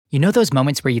You know those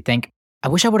moments where you think, I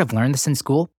wish I would have learned this in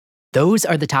school? Those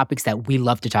are the topics that we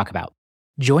love to talk about.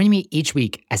 Join me each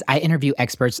week as I interview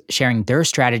experts sharing their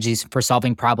strategies for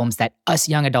solving problems that us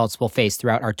young adults will face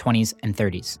throughout our 20s and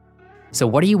 30s. So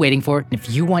what are you waiting for? If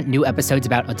you want new episodes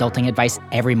about adulting advice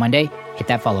every Monday, hit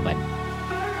that follow button.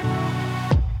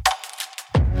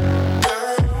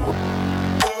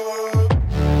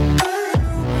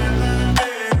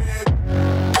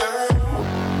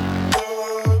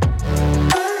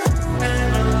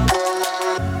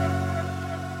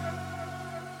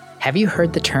 Have you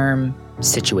heard the term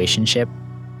situationship?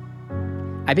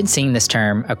 I've been seeing this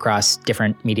term across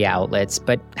different media outlets,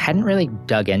 but hadn't really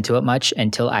dug into it much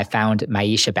until I found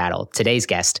Myisha Battle, today's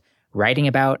guest, writing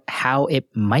about how it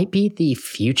might be the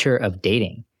future of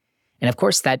dating. And of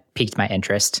course, that piqued my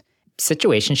interest.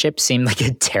 Situationships seemed like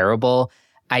a terrible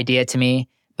idea to me,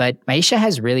 but Myisha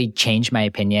has really changed my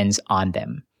opinions on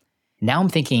them. Now I'm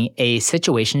thinking a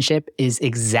situationship is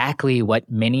exactly what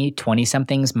many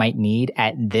 20-somethings might need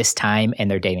at this time in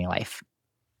their dating life.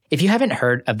 If you haven't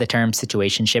heard of the term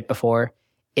situationship before,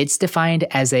 it's defined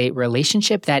as a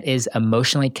relationship that is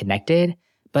emotionally connected,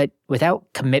 but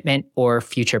without commitment or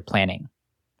future planning.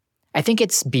 I think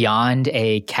it's beyond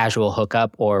a casual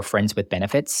hookup or friends with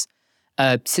benefits.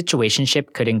 A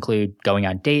situationship could include going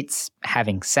on dates,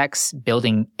 having sex,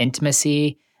 building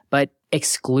intimacy, but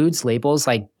excludes labels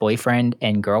like boyfriend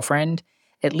and girlfriend,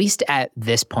 at least at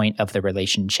this point of the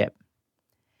relationship.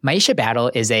 Myisha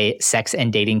Battle is a sex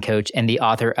and dating coach and the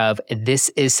author of This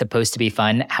Is Supposed to Be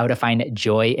Fun, How to Find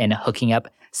Joy in Hooking Up,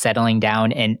 Settling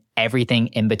Down, and Everything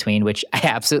in Between, which I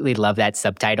absolutely love that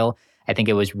subtitle. I think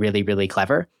it was really, really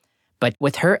clever. But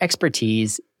with her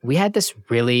expertise, we had this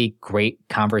really great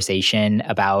conversation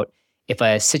about if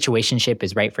a situationship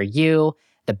is right for you,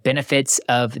 the benefits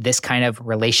of this kind of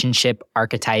relationship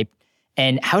archetype,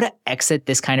 and how to exit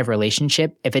this kind of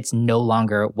relationship if it's no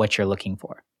longer what you're looking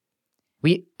for.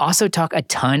 We also talk a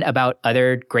ton about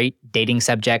other great dating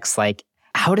subjects like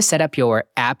how to set up your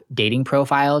app dating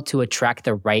profile to attract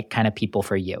the right kind of people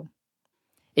for you.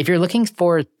 If you're looking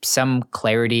for some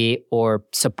clarity or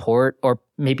support, or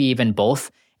maybe even both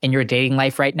in your dating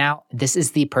life right now, this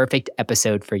is the perfect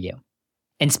episode for you.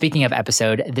 And speaking of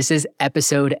episode, this is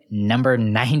episode number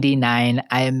 99.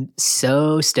 I am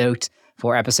so stoked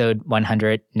for episode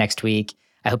 100 next week.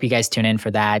 I hope you guys tune in for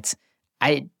that.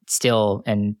 I still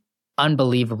am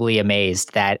unbelievably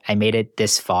amazed that I made it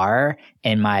this far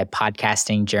in my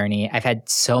podcasting journey. I've had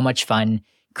so much fun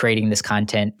creating this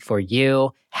content for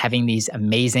you, having these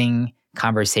amazing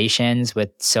conversations with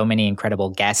so many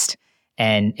incredible guests.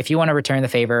 And if you want to return the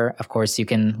favor, of course, you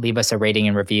can leave us a rating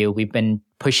and review. We've been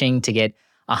pushing to get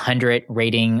 100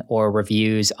 rating or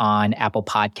reviews on Apple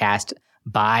Podcast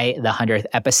by the 100th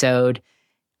episode.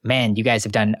 Man, you guys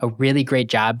have done a really great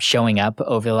job showing up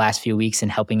over the last few weeks and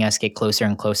helping us get closer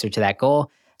and closer to that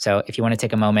goal. So if you want to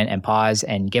take a moment and pause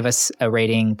and give us a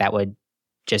rating, that would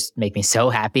just make me so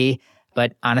happy.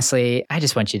 But honestly, I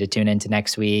just want you to tune into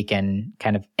next week and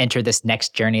kind of enter this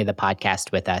next journey of the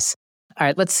podcast with us. All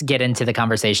right, let's get into the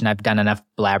conversation. I've done enough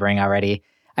blabbering already.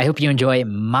 I hope you enjoy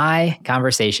my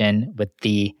conversation with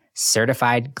the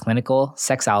certified clinical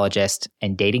sexologist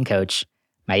and dating coach,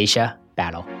 Myisha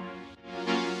Battle.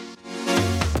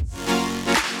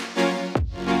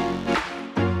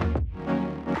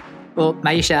 Well,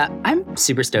 Myisha, I'm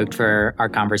super stoked for our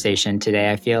conversation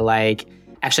today. I feel like,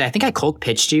 actually, I think I cold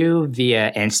pitched you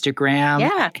via Instagram.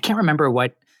 Yeah. I can't remember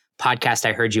what podcast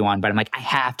I heard you on, but I'm like, I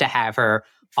have to have her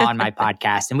on my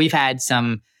podcast. And we've had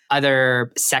some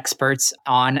other sexperts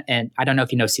on, and I don't know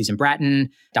if you know Susan Bratton,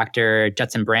 Dr.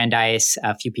 Judson Brandeis,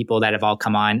 a few people that have all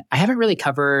come on. I haven't really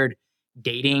covered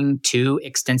dating too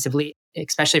extensively,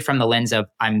 especially from the lens of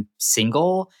I'm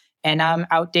single and I'm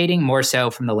out dating, more so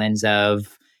from the lens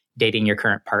of dating your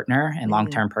current partner and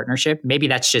long-term partnership. Maybe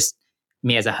that's just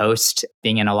me as a host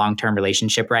being in a long-term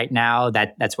relationship right now.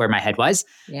 That's where my head was.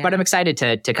 Yeah. But I'm excited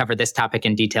to cover this topic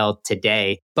in detail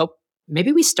today. But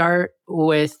maybe we start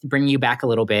with bringing you back a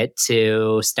little bit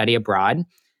to study abroad.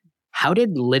 How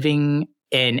did living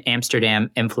in Amsterdam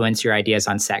influence your ideas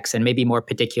on sex, and maybe more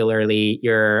particularly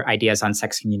your ideas on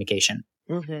sex communication?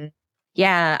 Mm-hmm.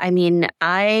 Yeah, I mean,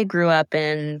 I grew up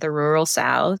in the rural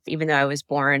South. Even though I was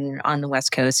born on the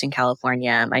West Coast in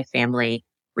California, my family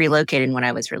relocated when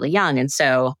I was really young. And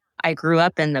so I grew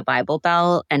up in the Bible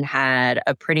Belt and had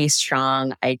a pretty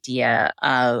strong idea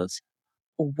of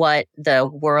what the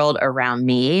world around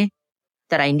me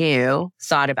that I knew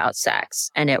thought about sex.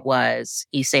 And it was,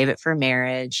 you save it for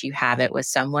marriage, you have it with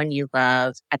someone you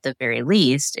love at the very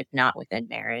least, if not within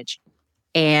marriage.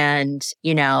 And,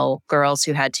 you know, girls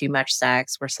who had too much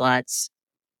sex were sluts.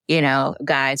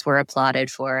 guys were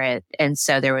applauded for it. And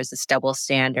so there was this double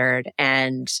standard.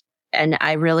 And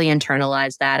I really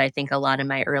internalized that. I think a lot of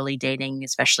my early dating,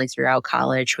 especially throughout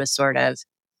college, was sort of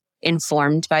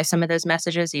informed by some of those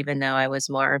messages, even though I was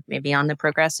more maybe on the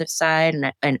progressive side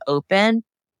and open.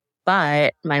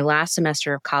 But my last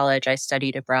semester of college, I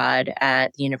studied abroad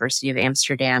at the University of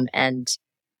Amsterdam. And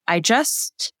I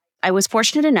was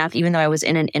fortunate enough, even though I was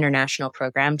in an international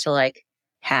program, to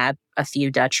have a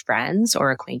few Dutch friends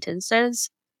or acquaintances.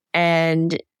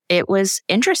 And it was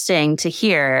interesting to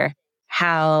hear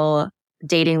how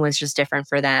dating was just different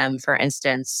for them. For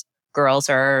instance, girls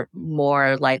are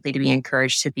more likely to be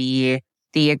encouraged to be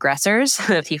the aggressors,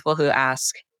 the people who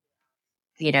ask,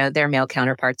 their male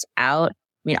counterparts out.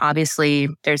 I mean, obviously,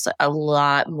 there's a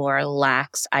lot more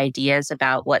lax ideas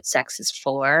about what sex is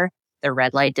for. The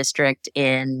red light district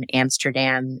in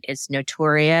Amsterdam is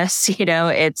notorious.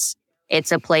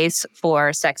 It's a place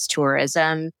for sex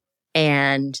tourism.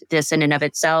 And this in and of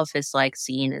itself is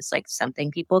seen as something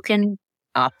people can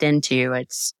opt into.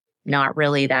 It's not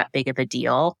really that big of a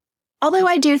deal. Although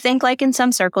I do think in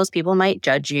some circles, people might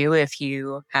judge you if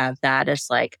you have that as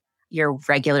your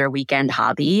regular weekend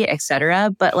hobby,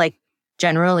 etc. But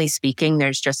generally speaking,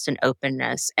 there's just an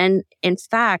openness. And in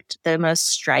fact, the most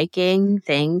striking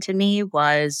thing to me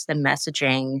was the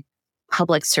messaging,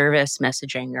 public service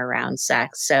messaging around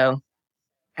sex. So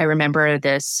I remember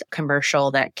this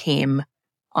commercial that came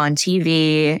on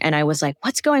TV and I was like,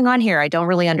 what's going on here? I don't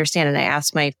really understand. And I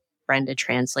asked my friend to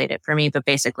translate it for me. But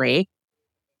basically,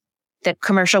 the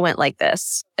commercial went like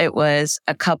this. It was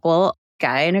a couple,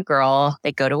 guy and a girl.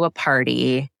 They go to a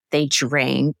party, they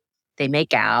drink, they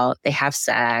make out, they have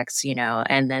sex,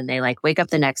 and then they wake up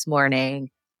the next morning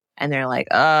and they're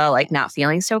not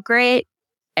feeling so great.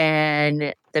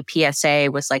 And the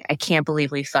PSA was I can't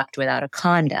believe we fucked without a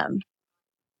condom.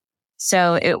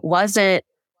 So it wasn't,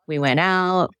 we went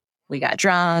out, we got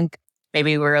drunk,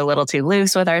 maybe we were a little too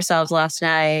loose with ourselves last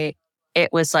night.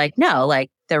 It was no,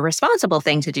 the responsible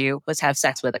thing to do was have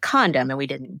sex with a condom, and we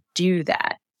didn't do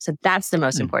that. So that's the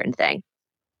most important thing.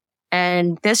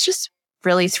 And this just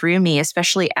really threw me,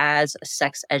 especially as a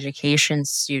sex education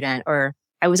student, or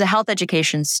I was a health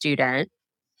education student,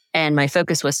 and my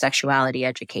focus was sexuality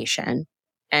education.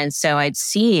 And so I'd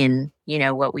seen,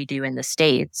 what we do in the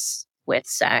States with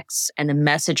sex and the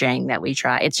messaging that we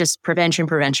try. It's just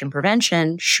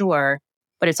prevention, sure,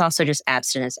 but it's also just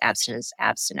abstinence, abstinence,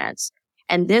 abstinence.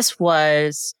 And this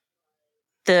was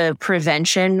the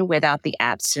prevention without the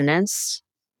abstinence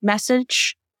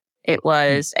message. It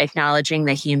was acknowledging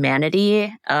the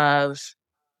humanity of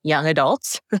young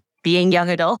adults, being young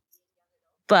adults,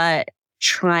 but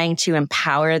trying to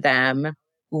empower them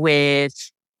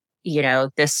with,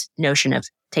 this notion of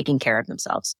taking care of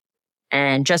themselves.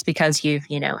 And just because you've,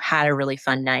 had a really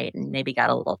fun night and maybe got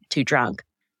a little too drunk,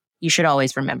 you should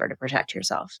always remember to protect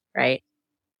yourself, right?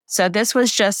 So this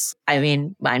was just,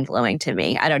 mind-blowing to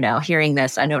me. I don't know, hearing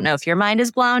this, I don't know if your mind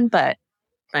is blown, but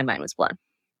my mind was blown.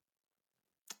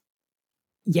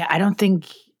 Yeah, I don't think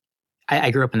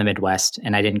I grew up in the Midwest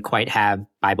and I didn't quite have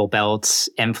Bible Belt's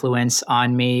influence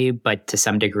on me, but to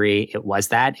some degree it was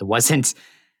that. It wasn't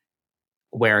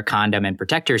wear a condom and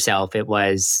protect yourself. It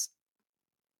was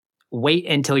wait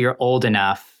until you're old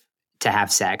enough to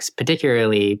have sex.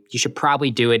 Particularly, you should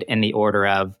probably do it in the order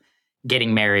of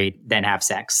getting married, then have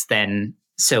sex, then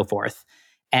so forth.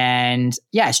 And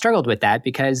yeah, I struggled with that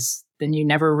because then you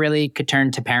never really could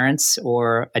turn to parents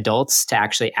or adults to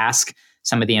actually ask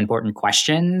some of the important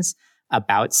questions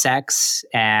about sex.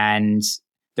 And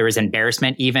there was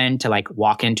embarrassment even to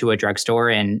walk into a drugstore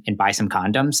and buy some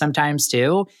condoms sometimes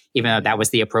too, even though that was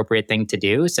the appropriate thing to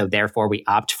do. So therefore we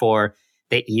opt for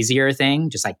the easier thing,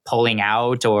 just pulling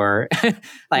out or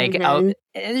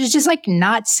it's just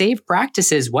not safe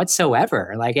practices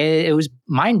whatsoever. It was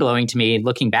mind blowing to me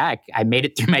looking back. I made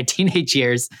it through my teenage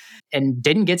years and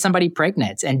didn't get somebody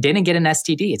pregnant and didn't get an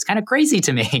STD. It's kind of crazy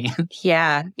to me.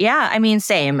 Yeah.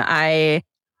 Same.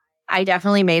 I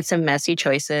definitely made some messy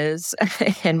choices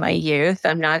in my youth.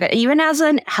 I'm not gonna, even as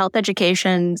a health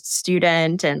education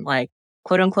student and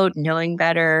quote unquote knowing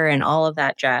better and all of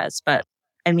that jazz. But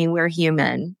we're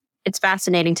human. It's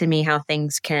fascinating to me how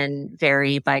things can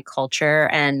vary by culture.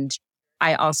 And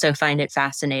I also find it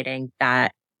fascinating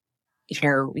that,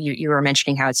 you were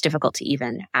mentioning how it's difficult to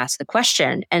even ask the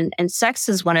question. And sex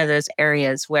is one of those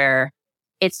areas where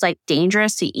it's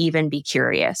dangerous to even be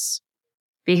curious,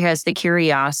 because the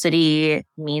curiosity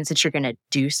means that you're going to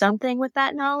do something with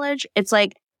that knowledge. It's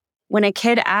when a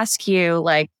kid asks you,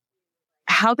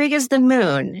 how big is the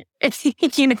moon? And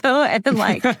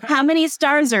then how many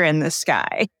stars are in the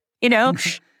sky?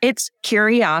 It's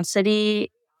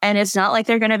curiosity And it's not like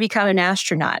they're going to become an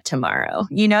astronaut tomorrow.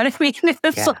 You know what I mean?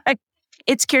 It's like,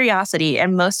 it's curiosity.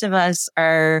 And most of us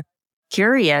are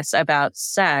curious about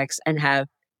sex and have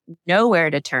nowhere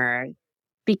to turn,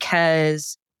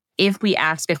 because if we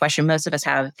ask a question, most of us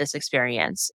have this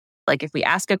experience. Like if we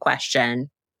ask a question,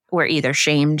 we're either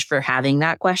shamed for having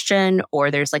that question,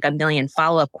 or there's like a million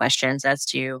follow-up questions as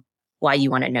to why you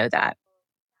want to know that.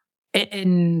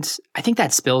 And I think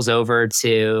that spills over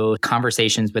to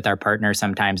conversations with our partner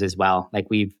sometimes as well. Like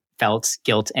we've felt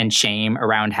guilt and shame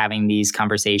around having these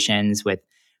conversations with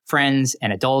friends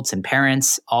and adults and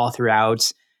parents all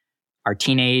throughout our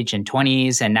teenage and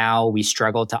 20s. And now we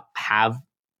struggle to have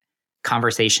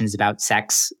conversations about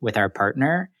sex with our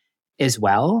partner as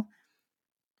well,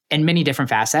 in many different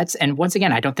facets. And once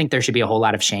again, I don't think there should be a whole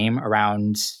lot of shame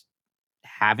around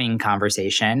having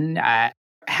conversation.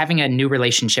 Having a new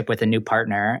relationship with a new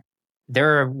partner,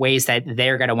 there are ways that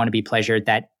they're going to want to be pleasured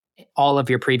that all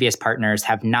of your previous partners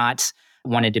have not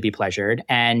wanted to be pleasured.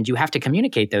 And you have to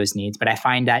communicate those needs. But I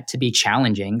find that to be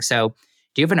challenging. So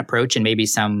do you have an approach and maybe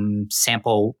some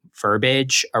sample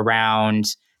verbiage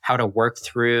around how to work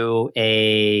through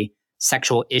a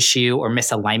sexual issue or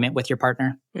misalignment with your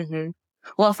partner? Mm-hmm.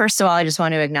 Well, first of all, I just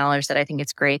want to acknowledge that I think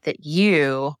it's great that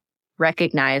you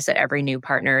recognize that every new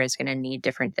partner is going to need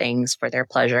different things for their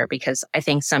pleasure, because I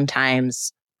think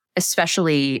sometimes,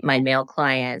 especially my male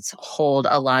clients, hold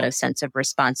a lot of sense of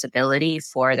responsibility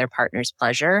for their partner's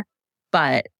pleasure,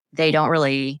 but they don't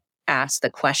really ask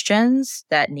the questions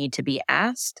that need to be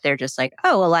asked. They're just like,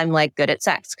 oh, well, I'm like good at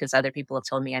sex because other people have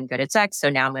told me I'm good at sex.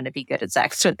 So now I'm going to be good at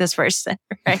sex with this person.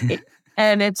 Right.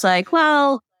 And it's like,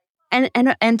 well,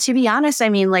 and to be honest, I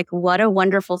mean, like, what a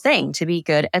wonderful thing to be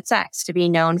good at sex, to be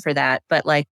known for that. But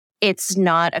like, it's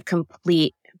not a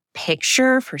complete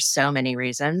picture for so many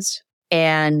reasons.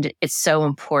 And it's so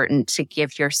important to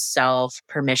give yourself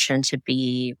permission to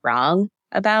be wrong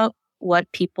about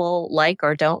what people like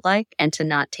or don't like, and to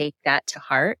not take that to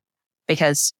heart,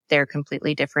 because they're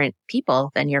completely different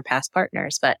people than your past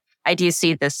partners. But I do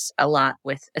see this a lot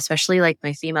with, especially like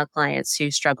my female clients who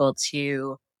struggle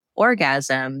to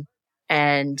orgasm.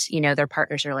 And, you know, their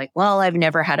partners are like, well, I've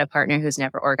never had a partner who's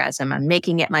never orgasmed. I'm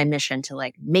making it my mission to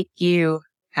like make you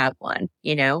have one,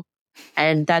 you know?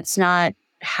 And that's not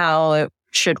how it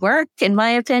should work, in my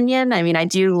opinion. I mean, I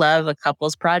do love a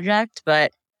couples project,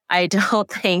 but I don't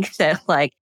think that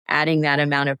like adding that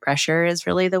amount of pressure is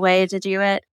really the way to do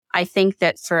it. I think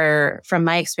that from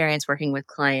my experience working with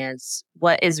clients,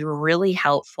 what is really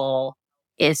helpful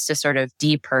is to sort of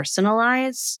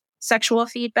depersonalize sexual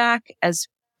feedback as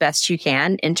best you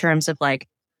can, in terms of like,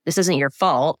 this isn't your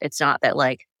fault. It's not that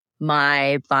like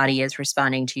my body is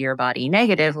responding to your body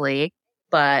negatively,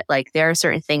 but like there are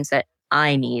certain things that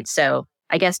I need. So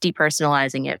I guess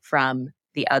depersonalizing it from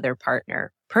the other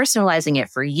partner, personalizing it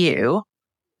for you,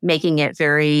 making it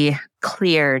very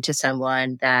clear to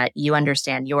someone that you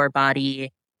understand your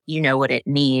body, you know what it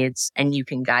needs, and you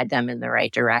can guide them in the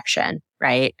right direction,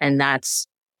 right? And that's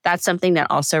something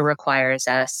that also requires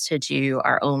us to do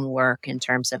our own work in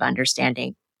terms of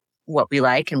understanding what we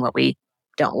like and what we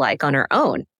don't like on our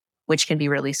own, which can be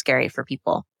really scary for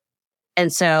people.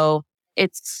 And so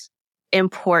it's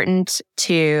important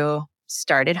to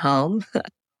start at home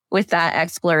with that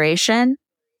exploration,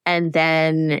 and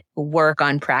then work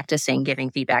on practicing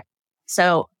giving feedback.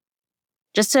 So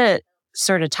just to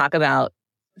sort of talk about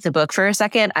the book for a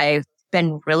second, I've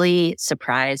been really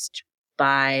surprised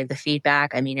by the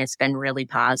feedback. I mean, it's been really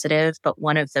positive, but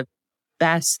one of the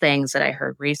best things that I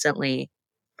heard recently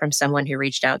from someone who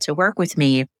reached out to work with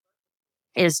me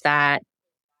is that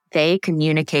they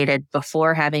communicated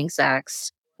before having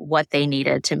sex what they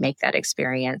needed to make that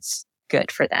experience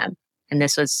good for them. And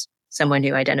this was someone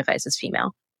who identifies as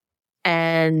female.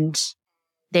 And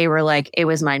they were like, it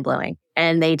was mind blowing.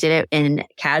 And they did it in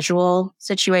casual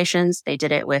situations. They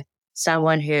did it with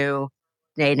someone who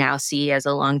they now see as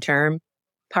a long-term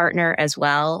partner as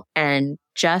well. And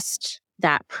just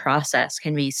that process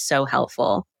can be so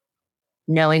helpful.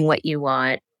 Knowing what you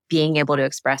want, being able to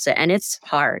express it. And it's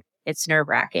hard. It's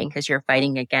nerve-wracking because you're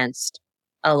fighting against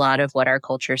a lot of what our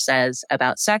culture says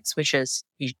about sex, which is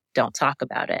you don't talk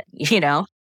about it, you know?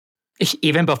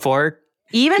 Even before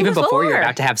you're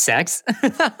about to have sex?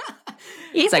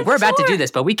 It's like, we're about to do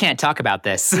this, but we can't talk about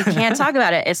this. We can't talk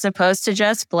about it. It's supposed to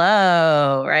just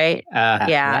flow, right?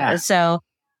 Yeah. So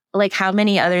like, how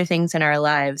many other things in our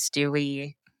lives do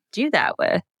we do that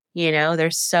with? You know,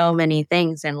 there's so many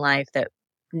things in life that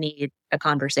need a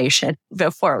conversation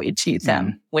before we do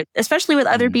them, especially with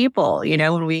other people, you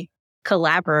know, when we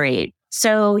collaborate.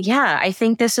 So yeah, I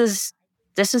think this is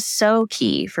so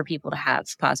key for people to have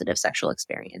positive sexual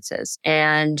experiences.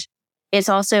 And It's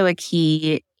also a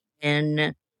key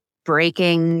in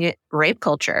breaking rape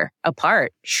culture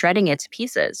apart, shredding it to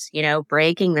pieces,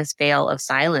 breaking this veil of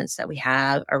silence that we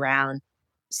have around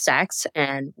sex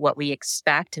and what we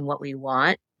expect and what we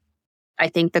want. I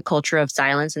think the culture of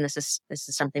silence, and this is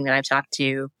something that I've talked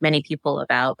to many people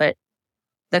about, but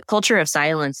the culture of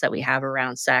silence that we have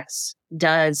around sex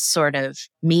does sort of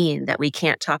mean that we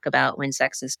can't talk about when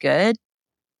sex is good.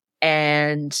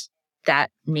 And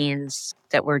that means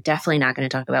that we're definitely not going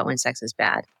to talk about when sex is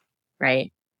bad,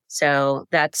 right? So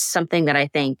that's something that I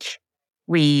think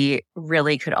we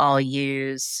really could all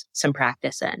use some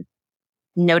practice in.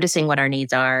 Noticing what our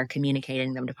needs are,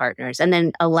 communicating them to partners, and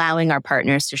then allowing our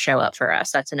partners to show up for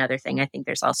us. That's another thing. I think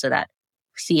there's also that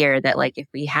fear that if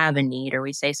we have a need or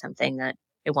we say something that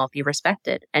it won't be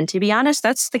respected. And to be honest,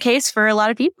 that's the case for a lot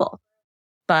of people.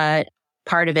 But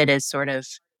part of it is sort of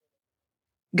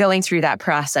going through that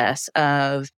process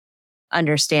of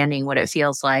understanding what it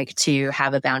feels like to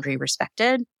have a boundary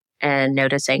respected and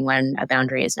noticing when a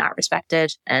boundary is not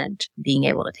respected and being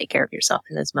able to take care of yourself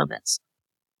in those moments.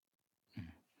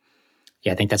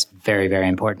 Yeah, I think that's very, very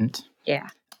important. Yeah.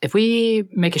 If we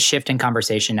make a shift in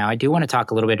conversation now, I do want to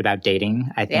talk a little bit about dating.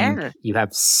 I think you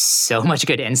have so much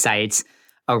good insights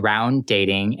around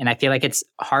dating. And I feel like it's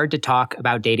hard to talk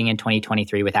about dating in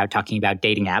 2023 without talking about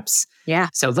dating apps. Yeah.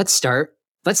 So let's start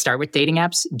with dating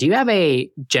apps. Do you have a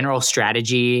general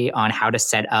strategy on how to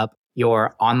set up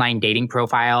your online dating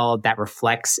profile that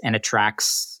reflects and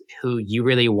attracts who you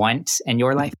really want in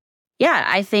your life? Yeah,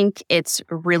 I think it's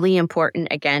really important,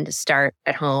 again, to start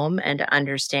at home and to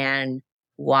understand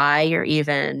why you're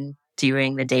even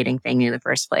doing the dating thing in the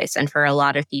first place. And for a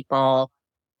lot of people,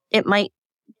 it might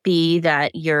be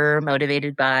that you're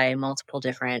motivated by multiple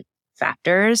different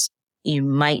factors. You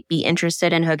might be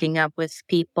interested in hooking up with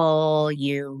people.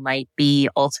 You might be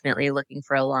ultimately looking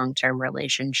for a long-term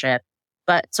relationship,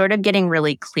 but sort of getting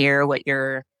really clear what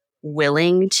you're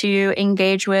willing to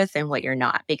engage with and what you're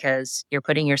not, because you're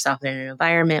putting yourself in an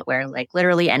environment where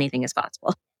literally anything is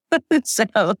possible.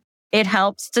 So it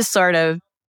helps to sort of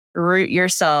root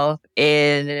yourself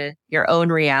in your own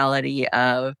reality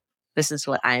of this is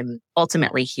what I'm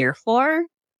ultimately here for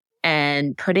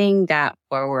and putting that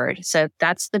forward. So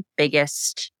that's the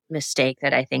biggest mistake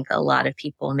that I think a lot of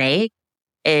people make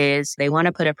is they want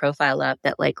to put a profile up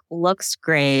that looks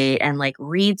great and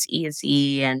reads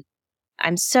easy and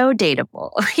I'm so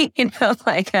dateable,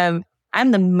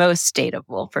 I'm the most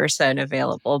dateable person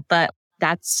available, but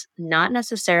that's not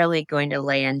necessarily going to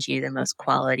land you the most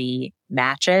quality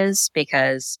matches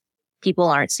because people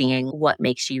aren't seeing what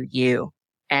makes you you.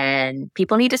 And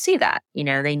people need to see that,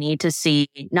 they need to see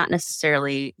not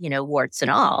necessarily, warts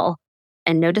and all.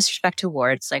 And no disrespect to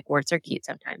warts, warts are cute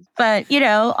sometimes, but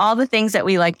all the things that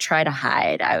we try to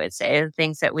hide, I would say, the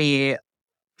things that we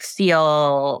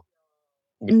feel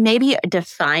maybe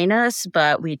define us,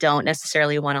 but we don't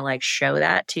necessarily want to show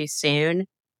that too soon.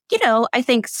 I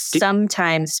think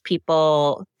sometimes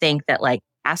people think that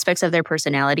aspects of their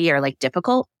personality are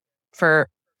difficult for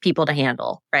people to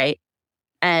handle, right?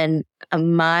 And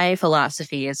my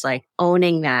philosophy is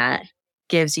owning that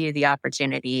gives you the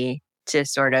opportunity to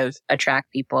sort of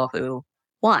attract people who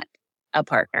want a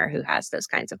partner who has those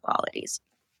kinds of qualities.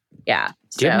 Yeah.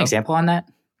 Do you have an example on that?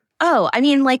 Oh, I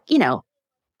mean,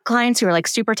 clients who are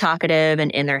super talkative and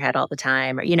in their head all the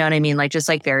time, or you know what I mean? Just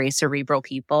very cerebral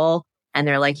people. And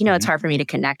they're it's hard for me to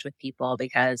connect with people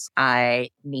because I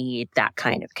need that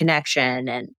kind of connection.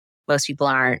 And most people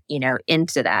aren't,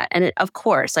 into that. And of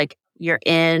course, you're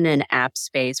in an app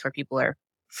space where people are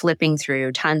flipping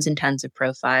through tons and tons of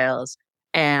profiles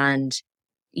and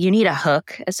you need a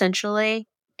hook essentially.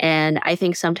 And I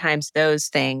think sometimes those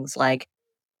things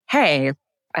hey,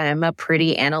 I'm a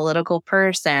pretty analytical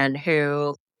person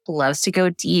who loves to go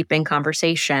deep in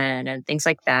conversation and things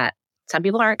like that. Some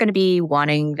people aren't going to be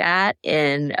wanting that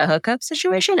in a hookup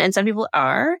situation, and some people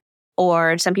are.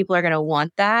 Or some people are going to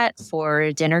want that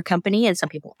for dinner company, and some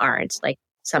people aren't.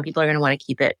 Some people are going to want to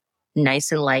keep it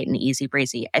nice and light and easy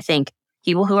breezy. I think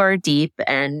people who are deep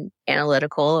and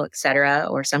analytical, et cetera,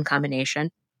 or some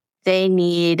combination, they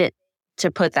need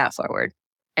to put that forward.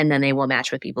 And then they will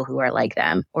match with people who are like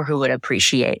them or who would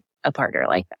appreciate a partner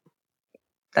like them.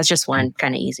 That's just one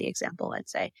kind of easy example, I'd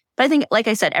say. But I think, like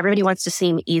I said, everybody wants to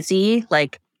seem easy.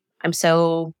 I'm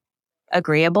so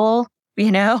agreeable,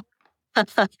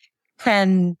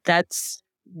 and that's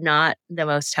not the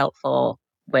most helpful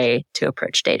way to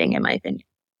approach dating, in my opinion.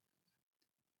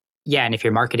 Yeah, and if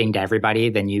you're marketing to everybody,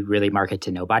 then you really market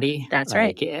to nobody. That's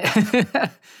right.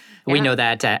 We Yeah. know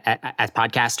that as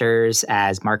podcasters,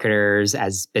 as marketers,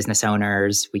 as business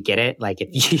owners, we get it. Like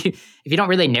if you don't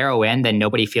really narrow in, then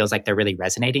nobody feels like they're really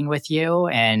resonating with you.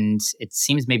 And it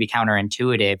seems maybe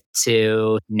counterintuitive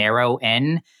to narrow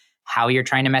in how you're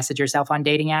trying to message yourself on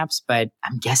dating apps. But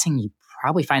I'm guessing you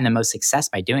probably find the most success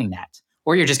by doing that.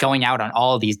 Or you're just going out on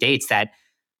all of these dates that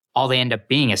all they end up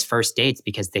being is first dates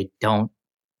because they don't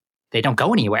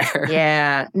go anywhere.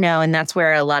 Yeah, no, and that's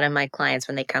where a lot of my clients,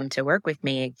 when they come to work with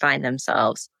me, find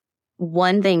themselves.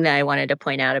 One thing that I wanted to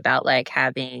point out about like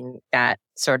having that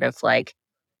sort of like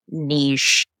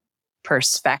niche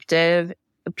perspective,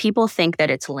 people think that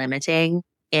it's limiting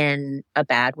in a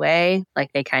bad way.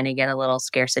 Like they kind of get a little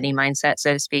scarcity mindset,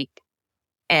 so to speak.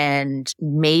 And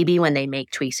maybe when they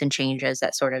make tweaks and changes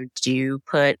that sort of do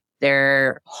put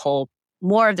their whole,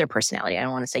 more of their personality, I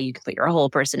don't want to say you can put your whole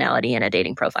personality in a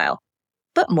dating profile,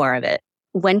 but more of it.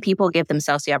 When people give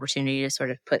themselves the opportunity to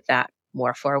sort of put that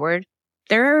more forward,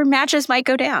 their matches might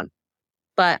go down.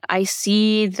 But I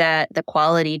see that the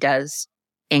quality does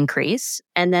increase.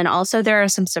 And then also there are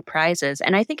some surprises.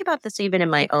 And I think about this even in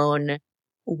my own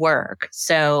work.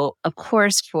 So, of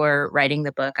course, for writing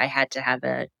the book, I had to have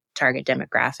a target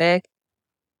demographic.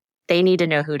 They need to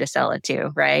know who to sell it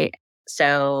to, right?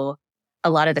 So a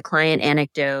lot of the client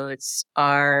anecdotes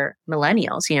are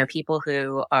millennials, people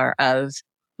who are of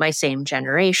my same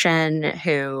generation,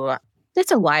 who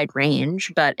it's a wide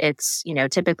range, but it's,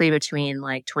 typically between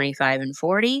like 25 and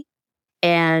 40.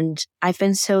 And I've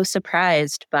been so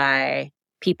surprised by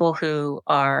people who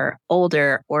are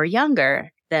older or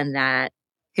younger than that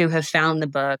who have found the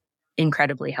book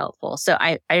incredibly helpful. So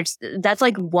that's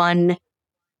like one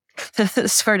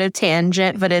sort of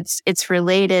tangent, but it's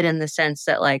related in the sense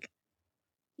that like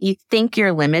you think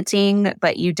you're limiting,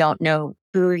 but you don't know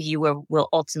who you will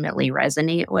ultimately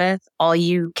resonate with. All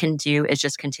you can do is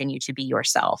just continue to be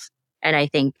yourself. And I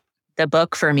think the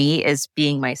book for me is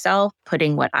being myself,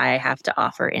 putting what I have to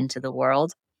offer into the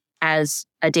world. As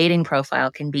a dating profile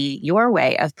can be your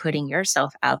way of putting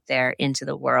yourself out there into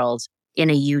the world in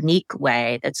a unique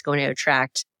way that's going to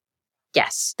attract,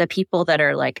 yes, the people that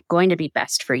are like going to be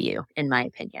best for you, in my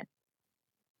opinion.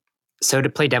 So to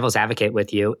play devil's advocate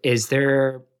with you,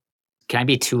 can I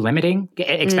be too limiting?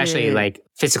 Especially like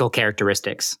physical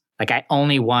characteristics. Like I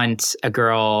only want a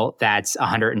girl that's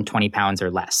 120 pounds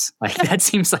or less. Like that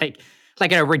seems like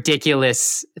a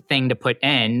ridiculous thing to put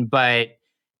in. But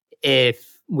if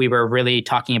we were really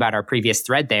talking about our previous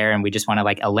thread there and we just want to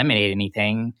like eliminate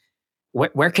anything,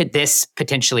 where could this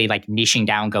potentially like niching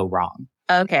down go wrong?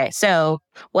 Okay. So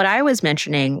what I was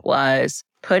mentioning was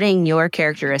putting your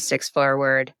characteristics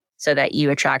forward so that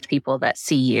you attract people that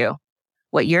see you.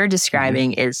 What you're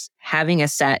describing is having a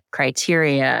set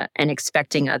criteria and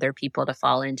expecting other people to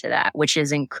fall into that, which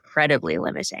is incredibly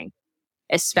limiting,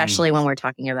 especially when we're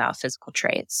talking about physical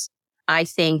traits. I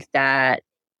think that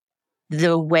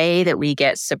the way that we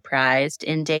get surprised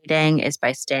in dating is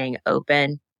by staying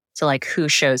open to like who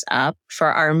shows up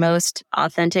for our most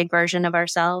authentic version of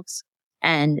ourselves.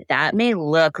 And that may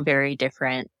look very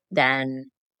different than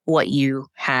what you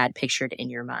had pictured in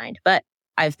your mind. But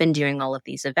I've been doing all of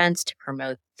these events to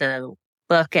promote the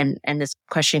book, and this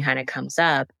question kind of comes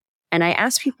up. And I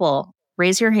ask people,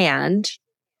 raise your hand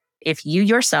if you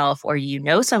yourself or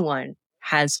someone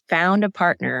has found a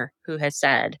partner who has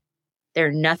said,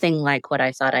 they're nothing like what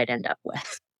I thought I'd end up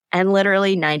with. And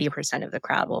literally 90% of the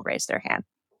crowd will raise their hand.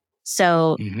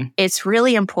 So it's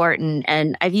really important.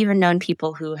 And I've even known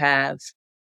people who have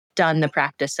done the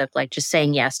practice of like just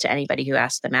saying yes to anybody who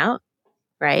asks them out,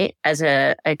 right? As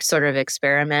a sort of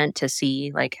experiment to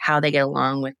see like how they get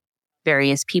along with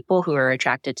various people who are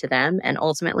attracted to them. And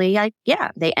ultimately,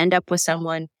 they end up with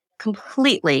someone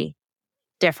completely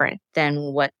different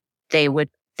than what they would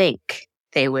think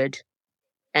they would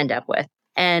end up with.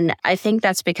 And I think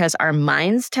that's because our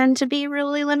minds tend to be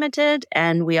really limited.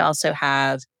 And we also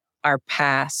have our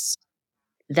past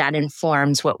that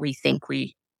informs what we think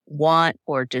we want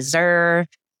or deserve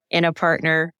in a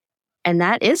partner. And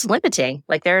that is limiting.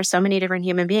 Like there are so many different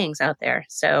human beings out there.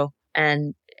 So,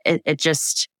 and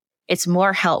it's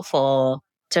more helpful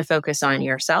to focus on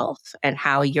yourself and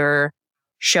how you're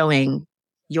showing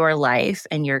your life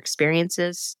and your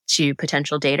experiences to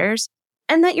potential daters.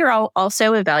 And that you're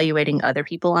also evaluating other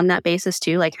people on that basis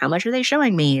too. Like, how much are they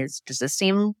showing me? Does this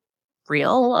seem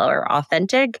real or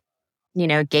authentic?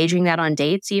 Gauging that on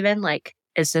dates even. Like,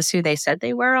 is this who they said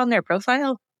they were on their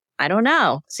profile? I don't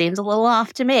know. Seems a little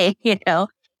off to me,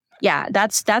 Yeah,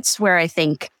 that's where I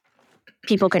think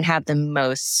people can have the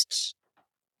most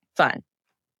fun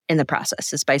in the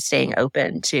process, is by staying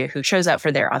open to who shows up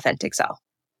for their authentic self.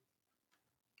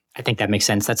 I think that makes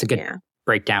sense. That's a good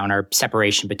breakdown or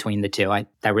separation between the two.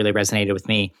 That really resonated with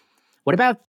me. What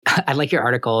about, I like your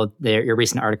article, your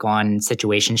recent article on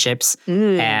situationships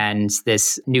and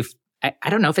this new, I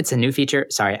don't know if it's a new feature.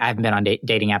 Sorry, I haven't been on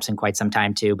dating apps in quite some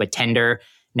time too, but Tinder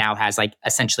now has like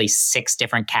essentially 6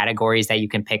 different categories that you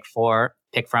can pick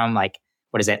from. Like,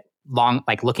 what is it?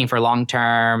 Looking for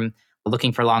long-term,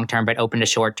 but open to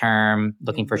short-term,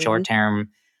 looking for short-term,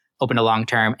 open to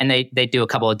long-term. And they do a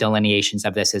couple of delineations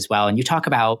of this as well. And you talk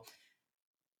about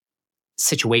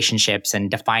situationships and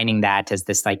defining that as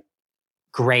this like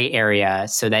gray area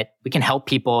so that we can help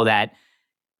people that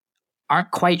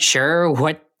aren't quite sure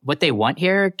what they want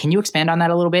here. Can you expand on that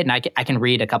a little bit? And I can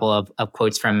read a couple of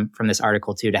quotes from this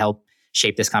article too to help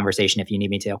shape this conversation if you need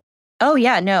me to. Oh,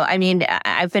 yeah. No, I mean,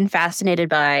 I've been fascinated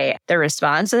by the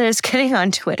response that it's getting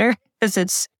on Twitter because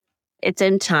it's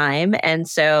in Time. And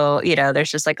so,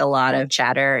 there's just like a lot of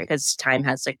chatter because Time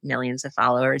has like millions of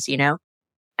followers,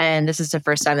 And this is the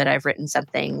first time that I've written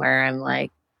something where I'm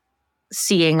like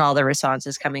seeing all the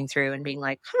responses coming through and being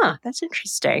like, that's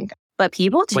interesting. But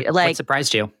people do what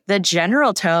surprised you? The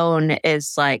general tone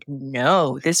is like,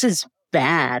 no, this is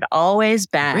bad, always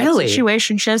bad. Really?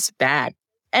 Situationships bad.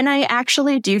 And I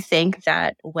actually do think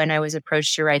that when I was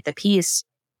approached to write the piece,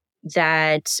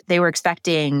 that they were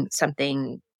expecting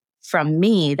something from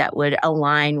me that would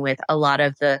align with a lot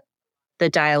of the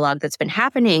dialogue that's been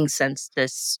happening since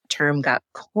this term got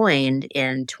coined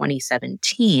in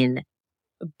 2017.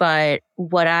 But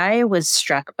what I was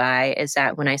struck by is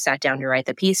that when I sat down to write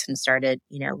the piece and started,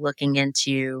 looking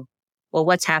into, well,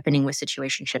 what's happening with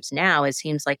situationships now, it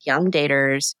seems like young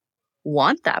daters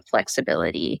want that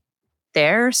flexibility.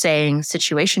 They're saying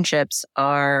situationships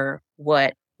are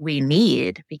what we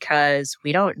need because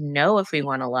we don't know if we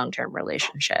want a long-term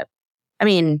relationship. I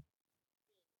mean,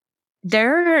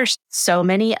 there are so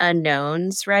many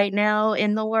unknowns right now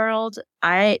in the world.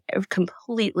 I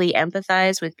completely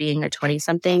empathize with being a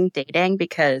 20-something dating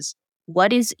because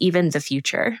what is even the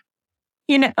future?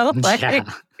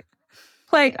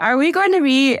 Like, are we going to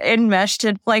be enmeshed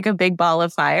in like a big ball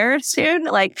of fire soon?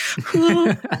 Like,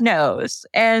 who knows?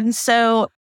 And so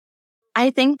I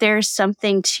think there's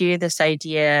something to this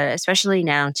idea, especially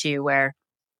now too, where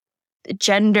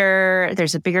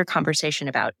there's a bigger conversation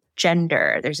about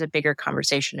gender. There's a bigger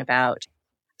conversation about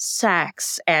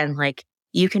sex. And like,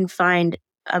 you can find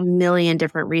a million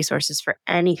different resources for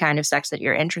any kind of sex that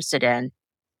you're interested in.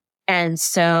 And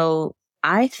so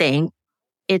I think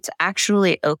it's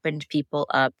actually opened people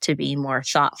up to be more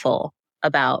thoughtful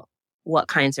about what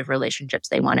kinds of relationships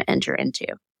they want to enter into.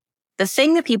 The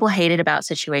thing that people hated about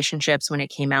situationships when it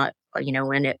came out,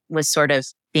 when it was sort of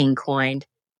being coined,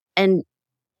 and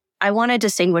I want to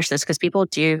distinguish this because people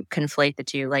do conflate the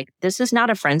two. Like, this is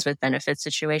not a friends with benefits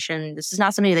situation. This is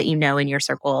not somebody that in your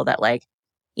circle that like,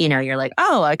 you're like,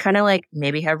 oh, I kind of like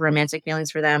maybe have romantic feelings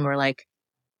for them, or like,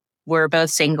 we're both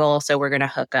single, so we're going to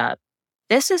hook up.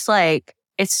 This is like,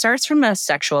 it starts from a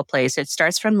sexual place. It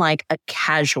starts from like a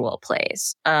casual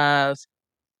place of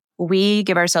we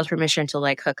give ourselves permission to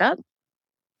like hook up.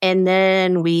 And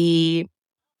then we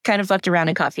kind of fucked around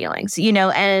and caught feelings,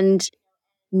 and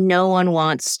no one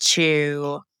wants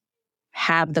to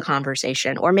have the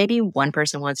conversation, or maybe one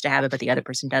person wants to have it, but the other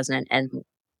person doesn't. And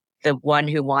the one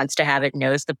who wants to have it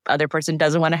knows the other person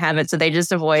doesn't want to have it. So they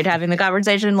just avoid having the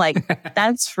conversation. Like,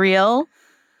 that's real.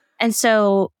 And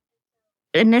so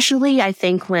initially, I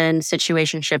think when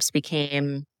situationships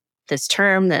became this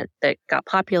term that got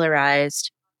popularized,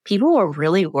 people were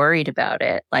really worried about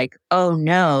it. Like, oh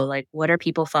no, like, what are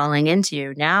people falling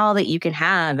into? Now that you can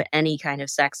have any kind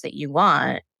of sex that you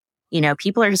want,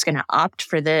 people are just going to opt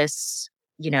for this,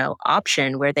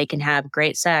 option where they can have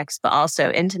great sex, but also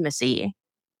intimacy,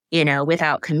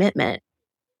 without commitment.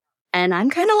 And I'm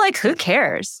kind of like, who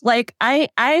cares? Like, I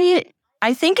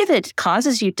think if it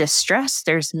causes you distress,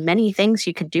 there's many things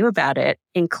you could do about it,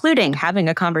 including having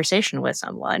a conversation with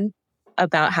someone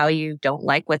about how you don't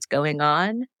like what's going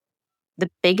on.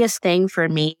 The biggest thing for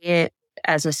me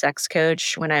as a sex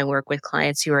coach when I work with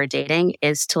clients who are dating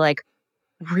is to like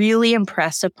really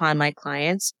impress upon my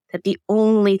clients that the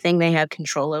only thing they have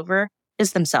control over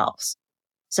is themselves.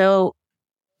 So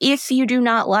if you do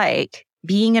not like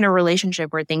being in a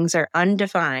relationship where things are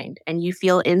undefined and you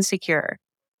feel insecure,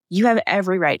 you have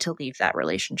every right to leave that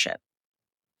relationship.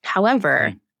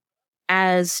 However,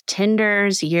 as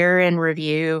Tinder's year in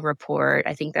review report,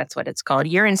 I think that's what it's called,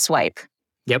 year in swipe.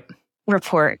 Yep.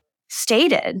 Report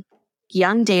stated,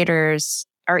 young daters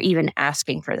are even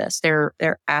asking for this. They're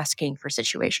asking for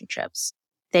situationships.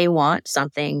 They want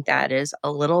something that is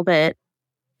a little bit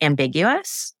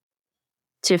ambiguous,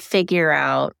 to figure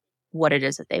out what it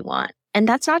is that they want. And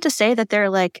that's not to say that they're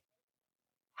like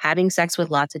having sex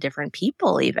with lots of different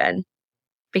people even,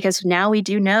 because now we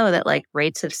do know that like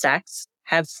rates of sex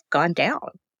have gone down.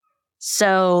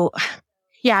 So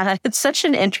yeah, it's such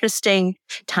an interesting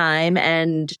time.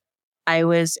 And I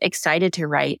was excited to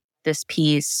write this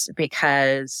piece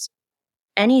because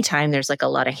anytime there's like a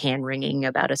lot of hand wringing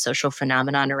about a social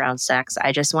phenomenon around sex,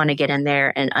 I just want to get in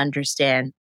there and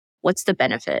understand what's the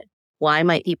benefit? Why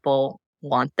might people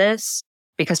want this?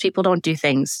 Because people don't do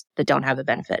things that don't have a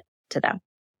benefit to them.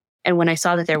 And when I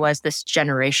saw that there was this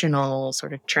generational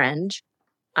sort of trend,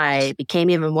 I became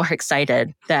even more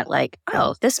excited that like,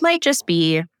 oh, this might just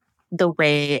be the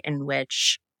way in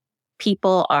which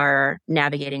people are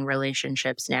navigating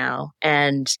relationships now.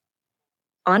 And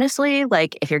honestly,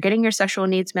 like if you're getting your sexual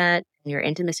needs met, your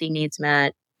intimacy needs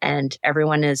met, and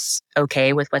everyone is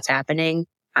okay with what's happening,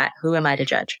 who am I to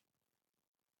judge?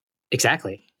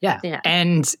 Exactly. Yeah. Yeah.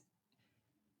 And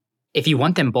if you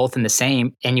want them both in the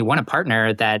same and you want a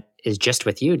partner that is just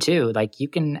with you too, like you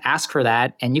can ask for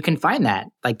that and you can find that.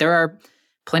 Like there are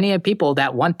plenty of people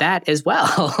that want that as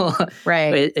well.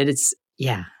 Right.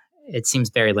 It seems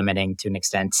very limiting to an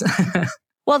extent.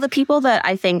 Well, the people that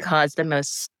I think cause the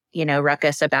most,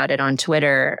 ruckus about it on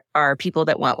Twitter are people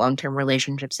that want long-term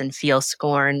relationships and feel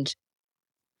scorned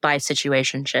by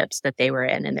situationships that they were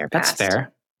in their past. That's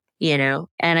fair.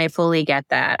 And I fully get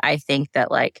that. I think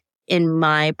that like in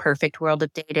my perfect world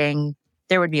of dating,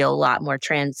 there would be a lot more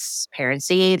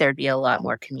transparency. There'd be a lot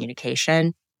more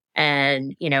communication.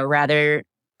 And, rather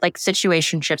like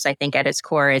situationships, I think at its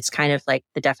core, it's kind of like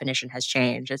the definition has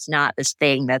changed. It's not this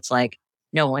thing that's like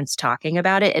no one's talking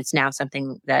about it. It's now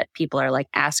something that people are like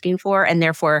asking for and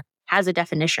therefore has a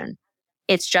definition.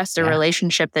 It's just a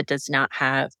relationship that does not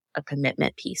have a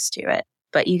commitment piece to it.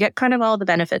 But you get kind of all the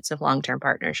benefits of long-term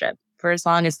partnership for as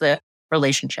long as the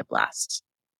relationship lasts.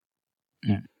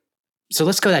 Mm. So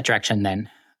let's go that direction then.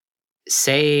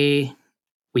 Say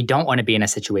we don't want to be in a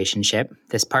situationship.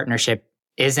 This partnership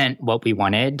isn't what we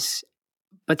wanted,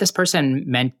 but this person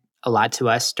meant a lot to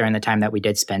us during the time that we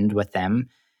did spend with them.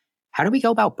 How do we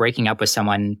go about breaking up with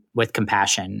someone with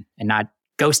compassion and not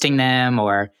ghosting them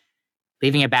or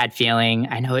leaving a bad feeling?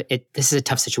 I know this is a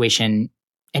tough situation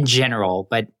in general,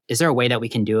 but is there a way that we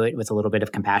can do it with a little bit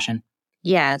of compassion?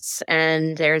 Yes.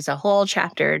 And there's a whole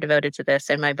chapter devoted to this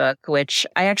in my book, which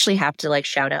I actually have to like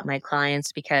shout out my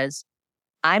clients because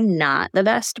I'm not the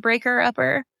best breaker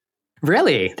upper.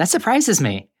 Really? That surprises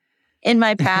me. In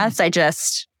my past, I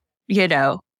just,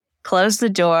 close the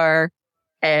door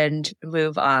and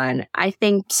move on. I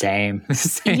think Same.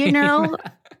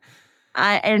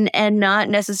 and not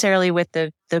necessarily with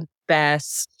the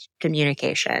best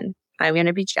communication. I'm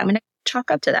gonna chalk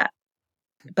up to that.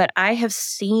 But I have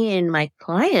seen my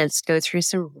clients go through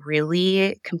some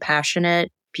really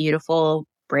compassionate, beautiful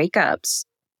breakups.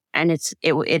 And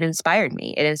it inspired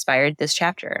me. It inspired this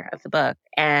chapter of the book.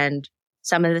 And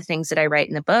some of the things that I write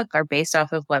in the book are based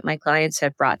off of what my clients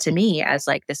have brought to me as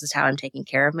like, this is how I'm taking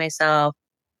care of myself.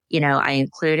 I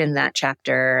include in that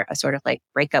chapter a sort of like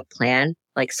breakup plan,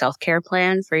 like self-care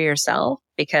plan for yourself,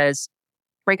 because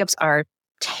breakups are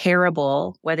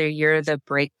terrible, whether you're the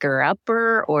breaker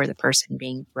upper or the person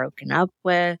being broken up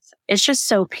with. It's just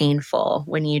so painful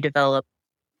when you develop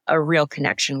a real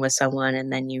connection with someone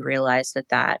and then you realize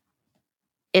that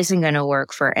isn't going to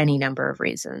work for any number of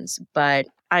reasons. But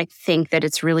I think that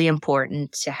it's really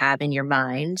important to have in your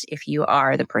mind, if you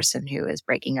are the person who is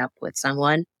breaking up with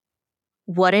someone,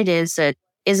 what it is that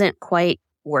isn't quite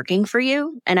working for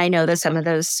you. And I know that some of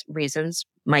those reasons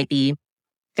might be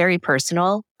very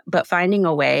personal, but finding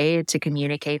a way to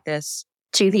communicate this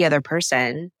to the other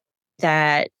person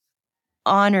that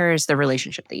honors the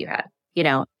relationship that you had.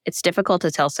 It's difficult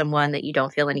to tell someone that you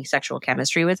don't feel any sexual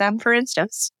chemistry with them, for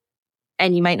instance.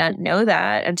 And you might not know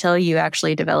that until you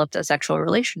actually developed a sexual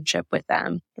relationship with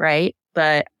them, right?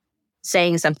 But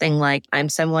saying something like, I'm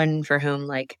someone for whom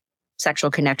like sexual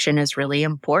connection is really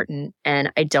important,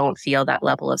 and I don't feel that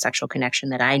level of sexual connection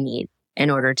that I need in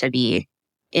order to be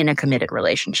in a committed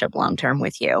relationship long-term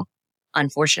with you.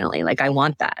 Unfortunately, like I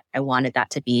want that. I wanted that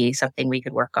to be something we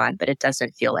could work on, but it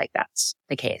doesn't feel like that's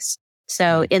the case.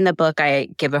 So in the book, I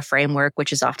give a framework,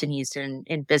 which is often used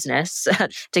in business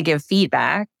to give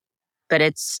feedback, but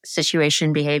it's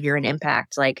situation, behavior, and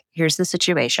impact. Like, here's the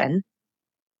situation.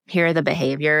 Here are the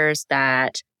behaviors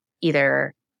that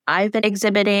either I've been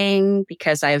exhibiting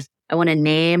because I want to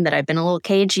name that I've been a little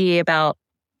cagey about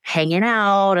hanging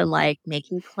out and like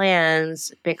making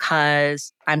plans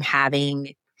because I'm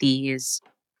having these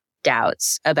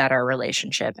doubts about our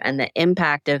relationship, and the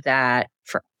impact of that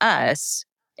for us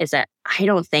is that I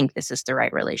don't think this is the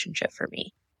right relationship for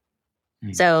me.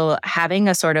 Mm. So having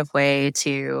a sort of way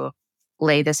to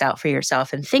lay this out for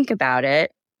yourself and think about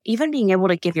it, even being able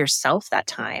to give yourself that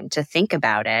time to think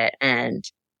about it and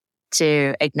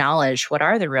to acknowledge what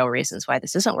are the real reasons why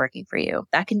this isn't working for you,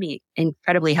 that can be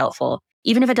incredibly helpful.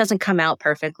 Even if it doesn't come out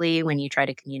perfectly when you try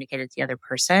to communicate it to the other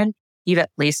person, you've at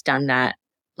least done that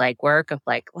like work of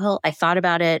like, well, I thought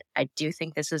about it. I do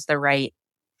think this is the right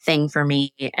thing for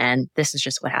me. And this is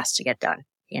just what has to get done.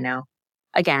 You know,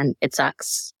 again, it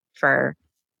sucks for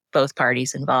both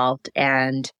parties involved.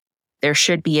 And there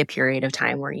should be a period of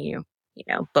time where you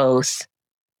know, both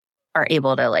are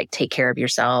able to like take care of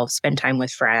yourself, spend time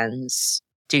with friends,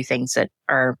 do things that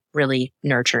are really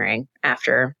nurturing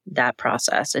after that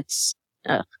process. It's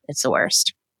the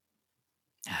worst.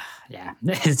 Yeah.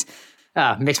 It's,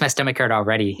 makes my stomach hurt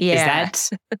already. Yeah. Is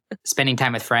that spending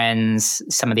time with friends,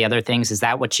 some of the other things, is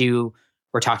that what you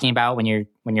were talking about when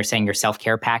you're saying your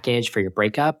self-care package for your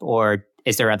breakup, or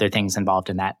is there other things involved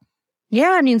in that?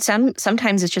 Yeah, I mean,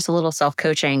 sometimes it's just a little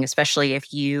self-coaching, especially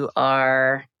if you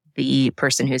are the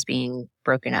person who's being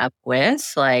broken up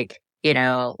with, like, you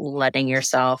know, letting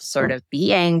yourself sort of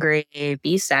be angry,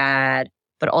 be sad,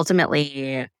 but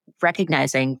ultimately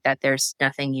recognizing that there's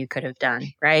nothing you could have done,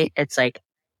 right? It's like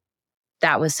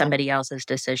that was somebody else's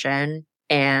decision,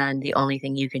 and the only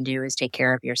thing you can do is take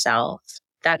care of yourself.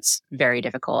 That's very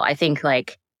difficult. I think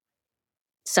like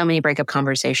so many breakup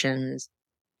conversations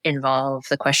involve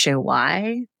the question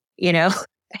why, you know?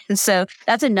 And so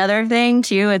that's another thing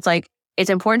too. It's like, it's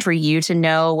important for you to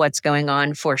know what's going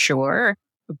on for sure.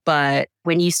 But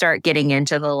when you start getting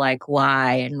into the like,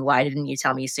 why and why didn't you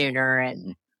tell me sooner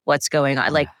and what's going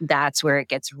on, like that's where it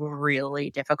gets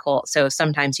really difficult. So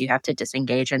sometimes you have to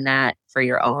disengage in that for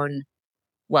your own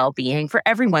well-being, for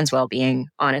everyone's well-being,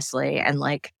 honestly. And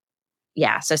like,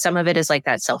 yeah, so some of it is like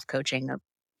that self-coaching of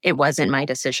it wasn't my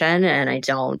decision and I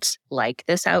don't like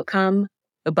this outcome,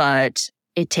 but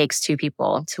it takes two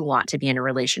people to want to be in a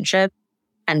relationship.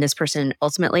 And this person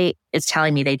ultimately is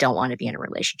telling me they don't want to be in a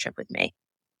relationship with me.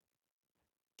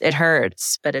 It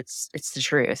hurts, but it's the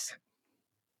truth.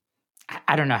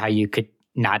 I don't know how you could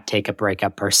not take a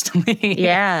breakup personally.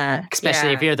 Yeah.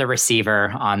 Especially if you're the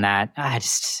receiver on that.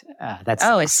 That's.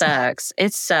 Oh, it sucks.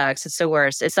 It sucks. It's the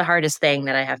worst. It's the hardest thing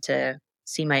that I have to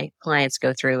see my clients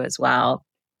go through as well.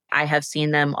 I have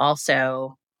seen them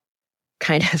also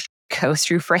kind of go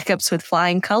through breakups with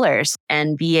flying colors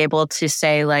and be able to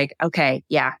say like, okay,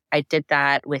 yeah, I did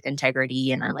that with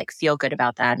integrity and I like feel good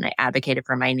about that. And I advocated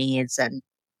for my needs, and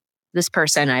this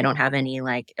person, I don't have any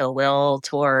like ill will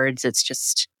towards. It's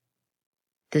just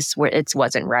it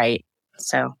wasn't right.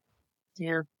 So,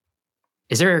 yeah.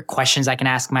 Is there questions I can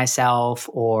ask myself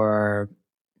or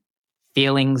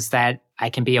feelings that I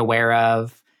can be aware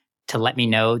of to let me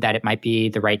know that it might be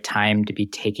the right time to be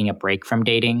taking a break from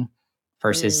dating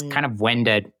versus kind of when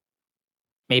to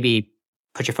maybe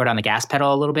put your foot on the gas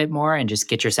pedal a little bit more and just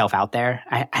get yourself out there?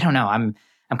 I don't know. I'm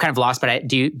kind of lost, but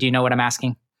do you know what I'm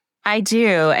asking? I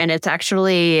do. And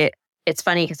it's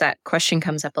funny because that question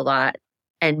comes up a lot.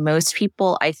 And most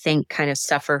people, I think, kind of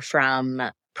suffer from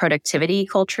productivity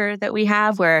culture that we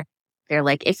have where they're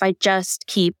like, if I just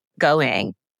keep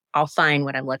going, I'll find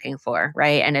what I'm looking for.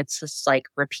 Right. And it's just like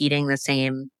repeating the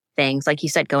same things. Like you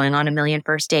said, going on a million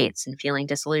first dates and feeling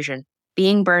disillusioned,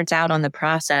 being burnt out on the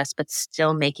process, but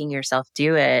still making yourself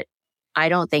do it. I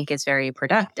don't think is very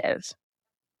productive.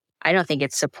 I don't think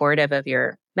it's supportive of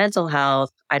your mental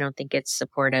health. I don't think it's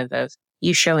supportive of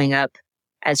you showing up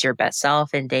as your best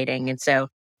self in dating. And so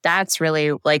that's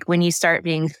really like when you start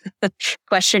being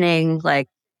questioning, like,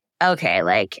 okay,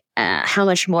 like, how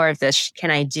much more of this can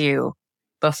I do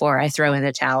before I throw in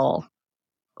the towel?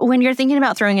 When you're thinking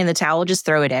about throwing in the towel, just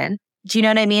throw it in. Do you know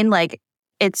what I mean? Like,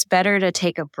 it's better to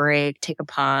take a break, take a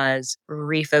pause,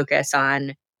 refocus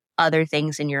on other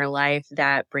things in your life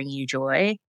that bring you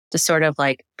joy to sort of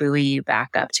like buoy you back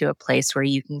up to a place where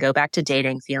you can go back to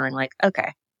dating feeling like,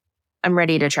 okay, I'm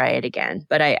ready to try it again.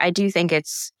 But I do think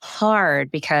it's hard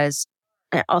because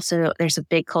also there's a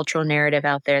big cultural narrative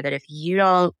out there that if you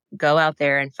don't go out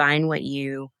there and find what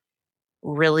you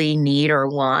really need or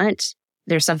want,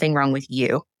 there's something wrong with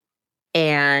you.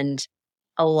 And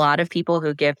a lot of people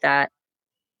who give that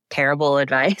terrible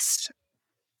advice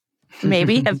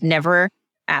maybe have never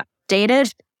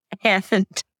dated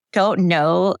and don't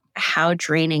know how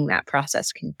draining that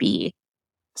process can be.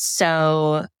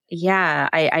 So yeah,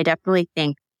 I definitely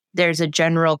think there's a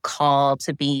general call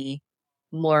to be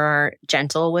more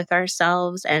gentle with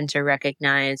ourselves and to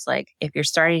recognize like if you're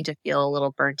starting to feel a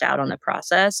little burnt out on the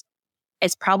process,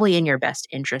 it's probably in your best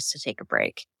interest to take a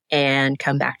break and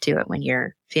come back to it when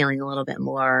you're feeling a little bit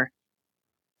more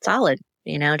solid,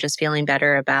 just feeling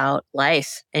better about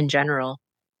life in general.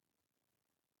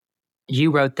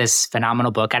 You wrote this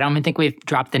phenomenal book. I don't even think we've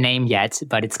dropped the name yet,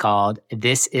 but it's called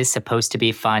This Is Supposed to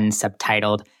Be Fun,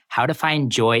 subtitled How to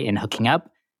Find Joy in Hooking Up,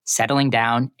 Settling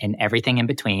Down, and Everything in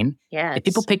Between. Yes. If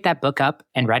people pick that book up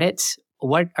and read it,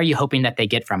 what are you hoping that they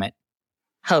get from it?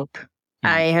 Hope.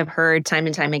 I have heard time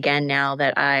and time again now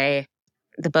that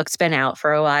the book's been out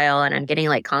for a while, and I'm getting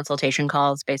like consultation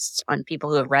calls based on people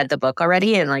who have read the book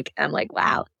already. And like, I'm like,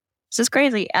 wow, this is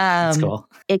crazy. That's cool.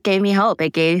 It gave me hope.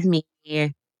 It gave me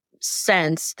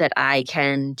sense that I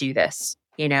can do this.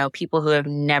 People who have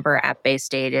never app-based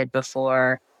dated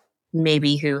before,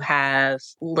 maybe who have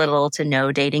little to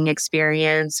no dating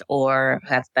experience or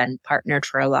have been partnered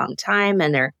for a long time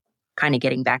and they're kind of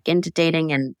getting back into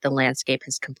dating and the landscape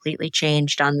has completely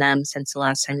changed on them since the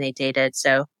last time they dated.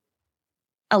 So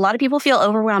a lot of people feel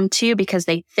overwhelmed too because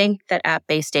they think that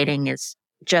app-based dating is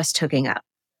just hooking up,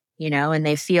 and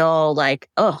they feel like,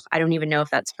 oh, I don't even know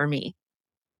if that's for me.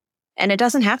 And it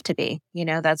doesn't have to be.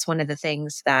 That's one of the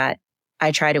things that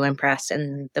I try to impress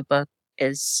in the book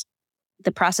is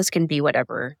the process can be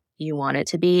whatever you want it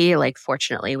to be. Like,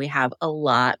 fortunately, we have a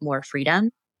lot more freedom.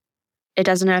 It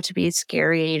doesn't have to be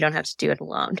scary and you don't have to do it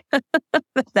alone.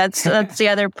 That's the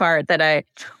other part that I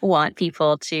want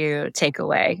people to take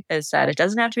away is that it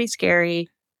doesn't have to be scary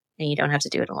and you don't have to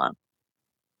do it alone.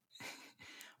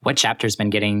 What chapter's been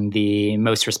getting the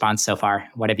most response so far?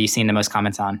 What have you seen the most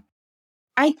comments on?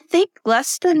 I think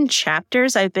less than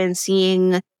chapters, I've been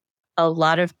seeing a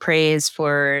lot of praise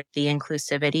for the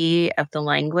inclusivity of the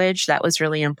language. That was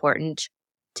really important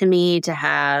to me to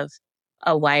have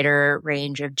a wider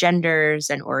range of genders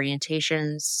and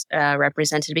orientations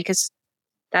represented because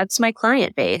that's my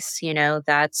client base.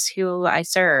 That's who I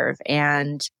serve.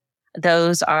 And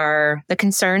those are the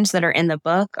concerns that are in the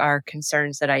book are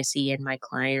concerns that I see in my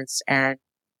clients. And,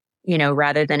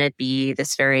 rather than it be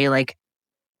this very like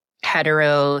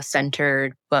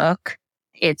hetero-centered book,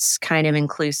 it's kind of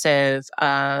inclusive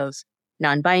of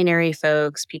non-binary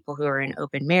folks, people who are in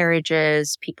open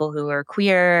marriages, people who are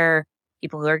queer,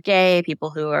 people who are gay,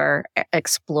 people who are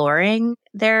exploring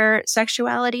their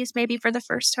sexualities maybe for the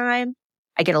first time.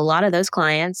 I get a lot of those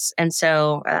clients. And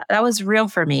so that was real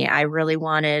for me. I really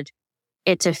wanted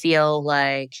it to feel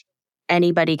like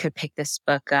anybody could pick this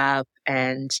book up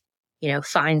and,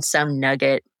 find some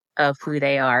nugget of who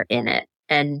they are in it.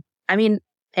 And I mean,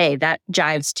 hey, that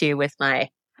jives too with my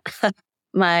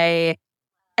my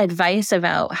advice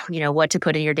about, what to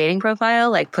put in your dating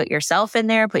profile, like put yourself in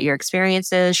there, put your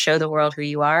experiences, show the world who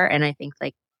you are. And I think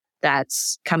like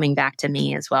that's coming back to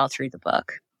me as well through the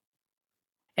book.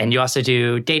 And you also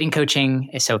do dating coaching.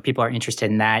 So if people are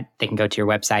interested in that, they can go to your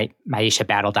website,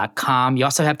 myishabattle.com. You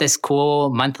also have this cool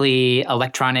monthly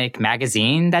electronic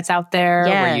magazine that's out there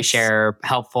where you share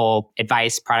helpful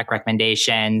advice, product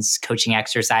recommendations, coaching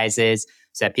exercises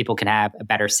so that people can have a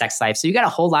better sex life. So you got a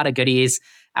whole lot of goodies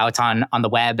out on the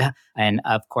web. And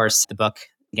of course, the book,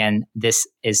 again, This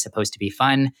Is Supposed to Be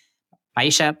Fun.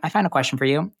 Myisha, I found a question for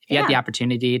you. If you had the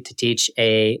opportunity to teach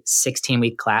a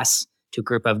 16-week class to a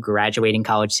group of graduating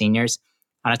college seniors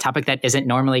on a topic that isn't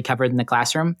normally covered in the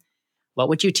classroom, what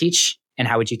would you teach and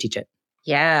how would you teach it?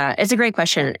 Yeah, it's a great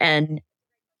question. And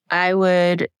I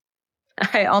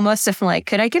almost am like,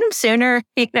 could I get them sooner?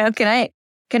 Can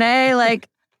I like,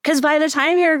 because by the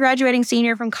time you're a graduating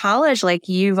senior from college, like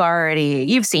you've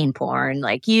seen porn,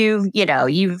 like you've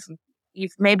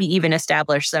maybe even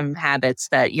established some habits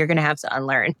that you're going to have to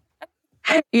unlearn.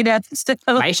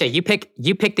 Myisha,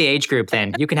 you pick the age group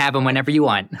then. You can have them whenever you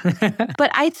want.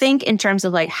 But I think in terms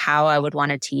of like how I would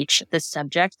want to teach the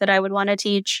subject that I would want to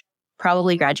teach,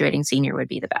 probably graduating senior would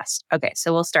be the best. Okay,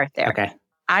 so we'll start there. Okay.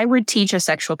 I would teach a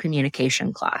sexual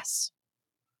communication class.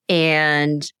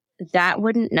 And that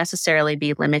wouldn't necessarily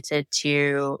be limited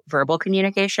to verbal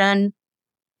communication.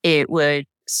 It would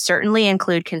certainly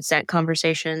include consent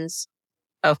conversations,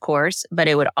 of course, but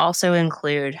it would also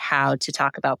include how to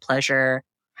talk about pleasure,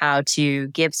 how to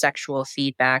give sexual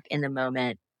feedback in the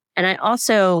moment. And I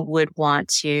also would want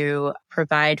to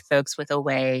provide folks with a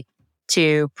way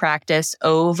to practice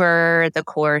over the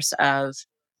course of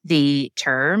the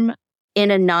term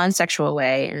in a non-sexual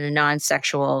way, in a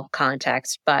non-sexual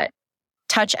context, but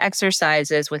touch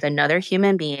exercises with another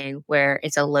human being where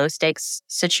it's a low stakes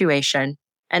situation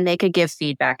and they could give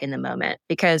feedback in the moment.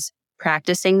 Because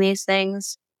practicing these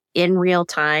things in real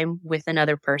time with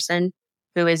another person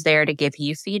who is there to give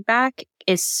you feedback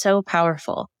is so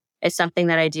powerful. It's something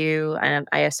that I do,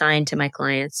 I assign to my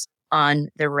clients on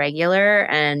the regular.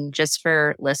 And just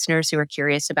for listeners who are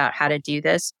curious about how to do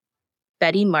this,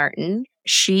 Betty Martin,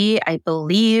 she, I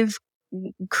believe,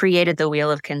 created the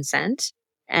Wheel of Consent.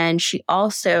 And she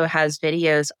also has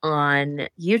videos on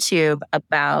YouTube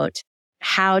about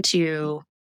how to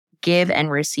give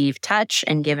and receive touch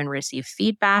and give and receive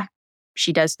feedback.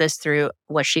 She does this through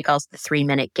what she calls the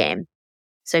 3-minute game.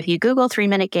 So if you Google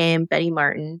 3-minute game, Betty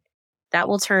Martin, that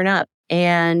will turn up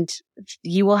and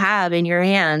you will have in your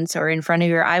hands or in front of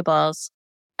your eyeballs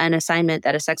an assignment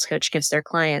that a sex coach gives their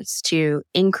clients to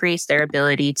increase their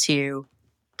ability to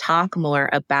talk more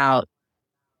about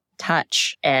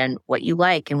touch and what you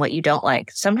like and what you don't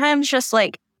like. Sometimes just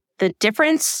like the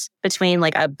difference between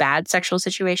like a bad sexual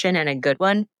situation and a good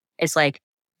one is like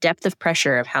depth of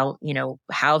pressure of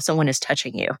how someone is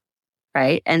touching you.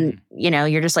 Right. And,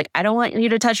 you're just like, I don't want you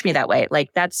to touch me that way. Like,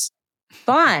 that's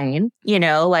fine.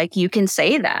 Like you can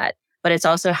say that, but it's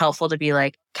also helpful to be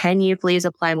like, can you please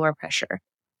apply more pressure?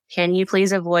 Can you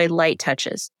please avoid light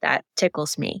touches? That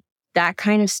tickles me. That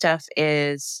kind of stuff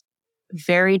is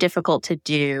very difficult to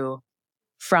do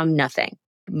from nothing.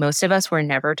 Most of us were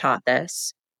never taught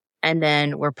this. And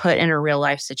then we're put in a real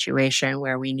life situation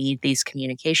where we need these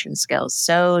communication skills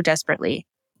so desperately,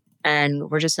 and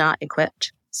we're just not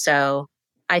equipped. So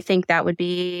I think that would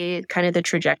be kind of the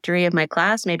trajectory of my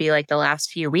class. Maybe like the last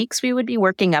few weeks, we would be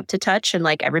working up to touch, and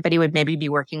like everybody would maybe be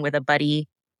working with a buddy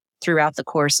throughout the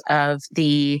course of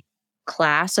the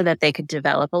class so that they could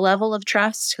develop a level of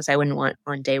trust. Because I wouldn't want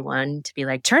on day one to be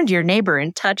like, turn to your neighbor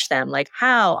and touch them. Like,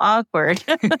 how awkward.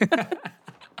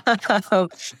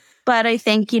 But I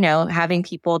think, having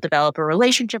people develop a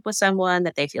relationship with someone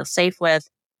that they feel safe with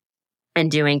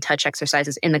and doing touch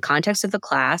exercises in the context of the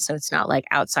class. So it's not like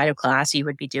outside of class you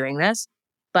would be doing this,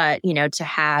 but, to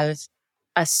have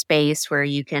a space where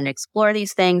you can explore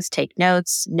these things, take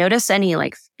notes, notice any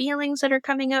like feelings that are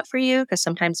coming up for you. Because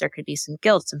sometimes there could be some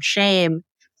guilt, some shame,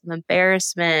 some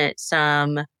embarrassment,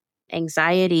 some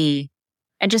anxiety,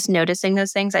 and just noticing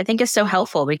those things I think is so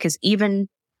helpful, because even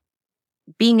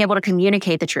being able to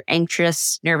communicate that you're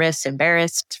anxious, nervous,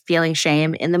 embarrassed, feeling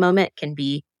shame in the moment can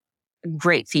be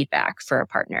great feedback for a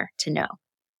partner to know.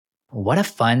 What a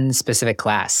fun, specific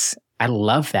class. I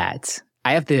love that.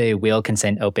 I have the Wheel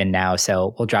Consent open now,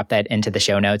 so we'll drop that into the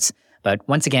show notes. But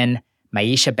once again,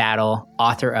 Myisha Battle,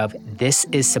 author of This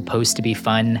Is Supposed to Be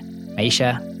Fun.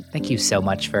 Myisha, thank you so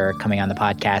much for coming on the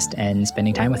podcast and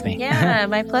spending time with me. Yeah,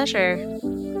 my pleasure.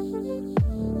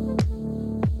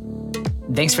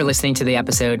 Thanks for listening to the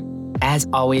episode. As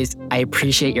always, I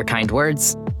appreciate your kind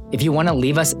words. If you want to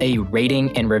leave us a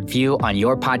rating and review on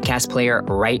your podcast player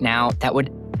right now, that would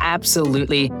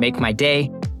absolutely make my day.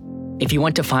 If you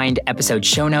want to find episode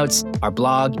show notes, our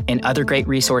blog, and other great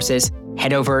resources,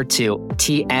 head over to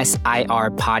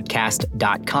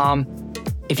tsirpodcast.com.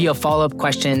 If you have follow-up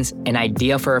questions, an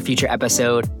idea for a future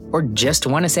episode, or just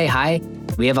want to say hi,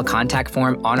 we have a contact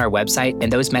form on our website,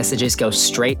 and those messages go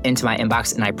straight into my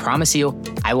inbox, and I promise you,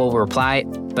 I will reply.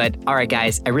 But all right,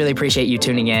 guys, I really appreciate you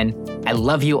tuning in. I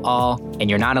love you all, and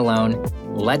you're not alone.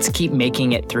 Let's keep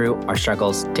making it through our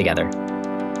struggles together.